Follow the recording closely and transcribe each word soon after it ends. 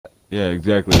Yeah,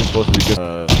 exactly. It's supposed to be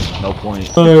good. No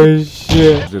point. Oh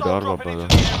shit. I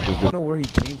don't know where he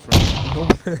came from.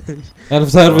 Out of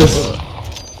service.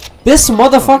 This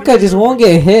motherfucker just won't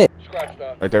get hit.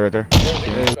 Right there, right there.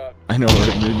 I know,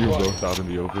 right? Me and you both out in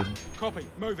the open. Copy,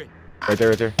 moving. Right there,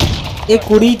 right there. Ek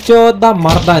kudi choda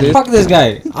marda. Fuck this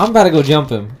guy. I'm about to go jump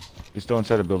him. He's still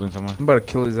inside the building somewhere. I'm about to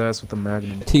kill his ass with a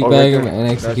magnum. Teabag him and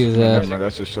execute his ass.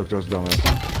 That's just shook those dumb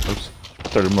ass. Oops.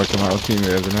 Started marching my own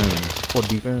teammate as an enemy. What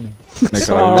deep enemy?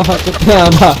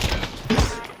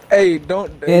 Hey,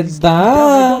 don't. It's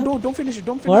done. Don't finish it.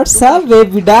 Don't finish it. What's up,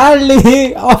 baby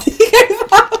darling? Oh, he gave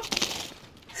up.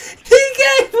 He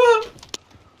gave up.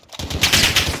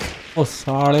 Oh,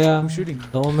 sorry. I'm shooting.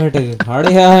 2 minutes.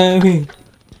 Khade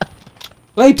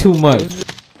play too much.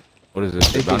 What is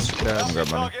this? I'm grab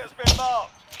money.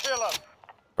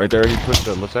 Right there, he pushed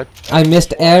the left side. I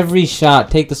missed every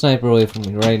shot. Take the sniper away from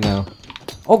me right now.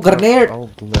 Oh, grenade! Oh,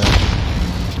 glad.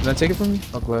 Can I take it from you?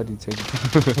 I'm glad you take it.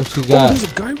 What you got? There's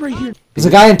a guy right here. There's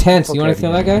a guy in tents. You wanna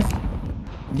kill that guy?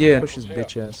 Yeah. Push his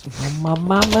bitch ass. Oh, my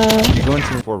mama. You're going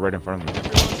to four right in front of me.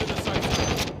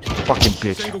 Fucking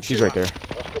bitch. She's right there.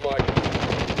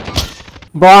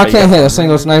 Bro, I can't hit a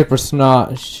single sniper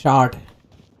shot.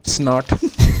 Snot.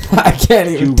 I can't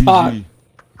even talk.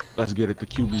 Let's get it to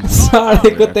QB.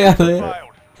 Sorry, what the hell?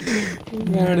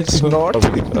 Snort.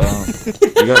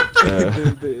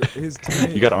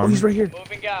 You got armor. He's right here.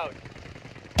 Moving out.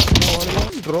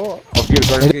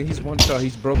 He's one shot.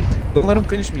 He's broke. Don't let him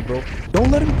finish me, bro. Don't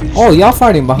let him finish. Oh, y'all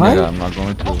fighting behind? Yeah, I'm not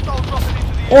going to.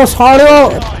 Oh, it's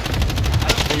harder.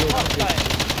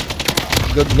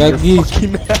 Guggy.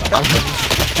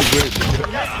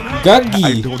 Guggy.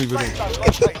 I don't even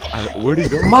know. Where'd he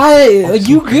go? Are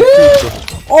you good?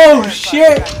 Oh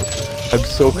shit. I'm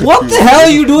so confused. What the hell are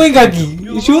you doing,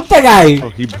 Guggy? Shoot the guy. Oh,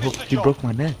 he broke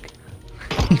my neck.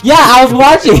 Yeah, I was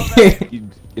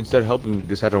watching. Instead of helping me,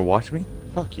 decided to watch me?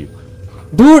 Fuck you.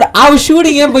 Dude, I was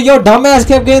shooting him, but your dumbass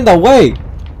kept getting in the way.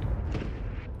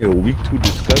 Yo, week 2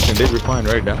 discussion, they replying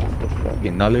right now.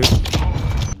 Fucking knowledge.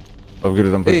 Oh, good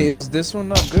as I'm Hey, is this one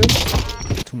not good?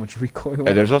 Too much recoil.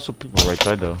 Hey, there's also people right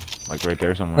side though. Like right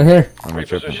there somewhere. Right here. I'm right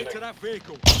tripping. To that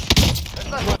vehicle.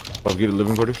 Oh, get the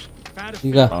living quarters.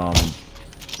 You got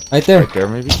Right there. there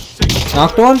maybe?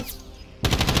 Knocked one.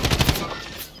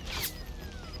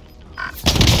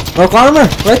 Broke armor.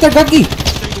 Right there, Guggy.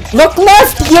 Look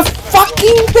left, you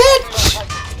fucking bitch.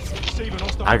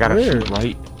 I gotta shoot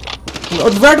right.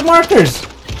 Red markers.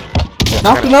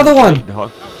 Knocked another one.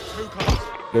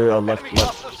 They're left,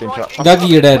 same shot. Guggy,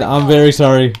 you're dead. I'm very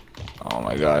sorry. Oh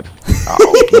my god. Ow.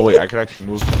 No wait, I can actually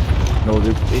move. No,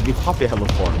 they popped a hella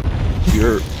far.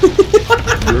 You're a fucking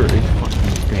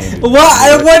bandit.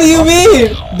 What do you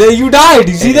mean? You died.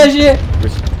 You see that shit?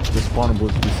 Respawnable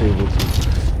is disabled too.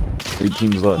 3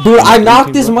 teams left. Dude, I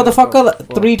knocked this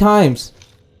motherfucker 3 times.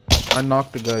 I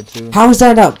knocked the guy too. How is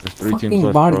that up? There's 3 teams Fucking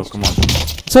left, body. bro. Come on.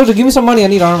 Soldier, give me some money. I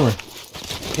need armor.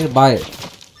 I need to buy it.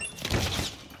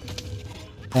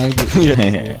 Thank you.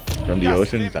 Yeah. From the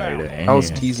ocean side. I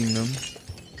was teasing them.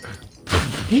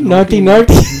 Naughty.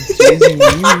 Teasing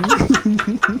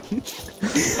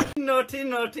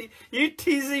Naughty. You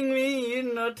teasing me,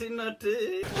 you naughty.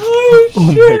 Oh Oh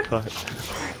my god.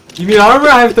 You need armor?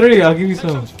 I have 3. I'll give you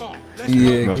some.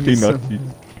 Yeah, Naughty.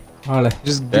 Alright.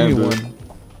 just give Damn, me dude. one.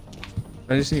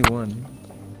 I just need one.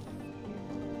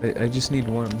 I just need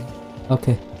one.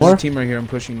 Okay. There's a 4? team right here. I'm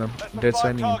pushing them. Dead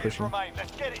side and I'm pushing.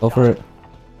 Go for it.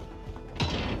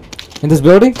 In this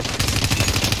building?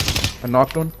 I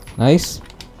knocked one. Nice.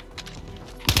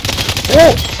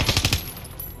 Oh!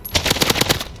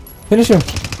 Finish him.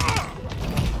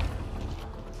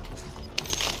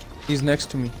 He's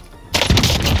next to me.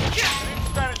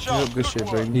 Oh, good shit,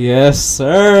 baby. Yes,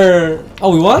 sir.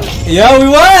 Oh, we won? Yeah, we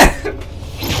won!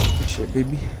 Good shit,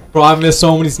 baby. Bro, I missed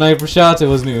so many sniper shots. It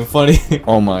wasn't even funny.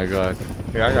 Oh my god.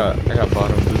 Yeah, I got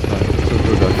bottom this time. So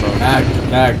good that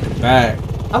Back.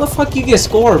 How the fuck you get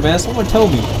scored, man? Someone tell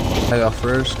me. I got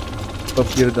first.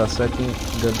 Topgear got second.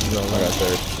 Then I got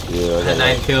third. Yeah, I had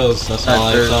 9 kills. That's all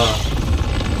I saw.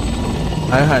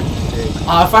 I had.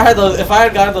 If I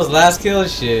had gotten those last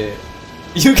kills, shit.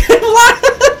 You came last.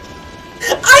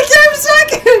 I came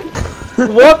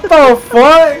second. What the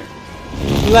fuck?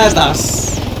 Last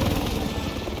us.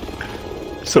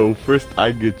 So first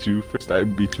I get you. First I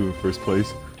beat you in first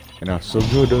place. And now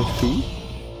Subjo does too?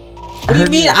 What do you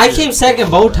mean? I came second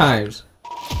both times.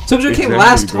 Subjo came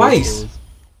last twice.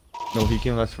 No, he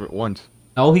came last for once.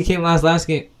 No, he came last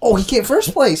game. Oh, he came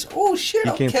first place. Oh shit.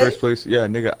 He came first place. Yeah,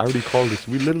 nigga, I already called this.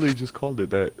 We literally just called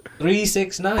it that.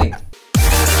 369.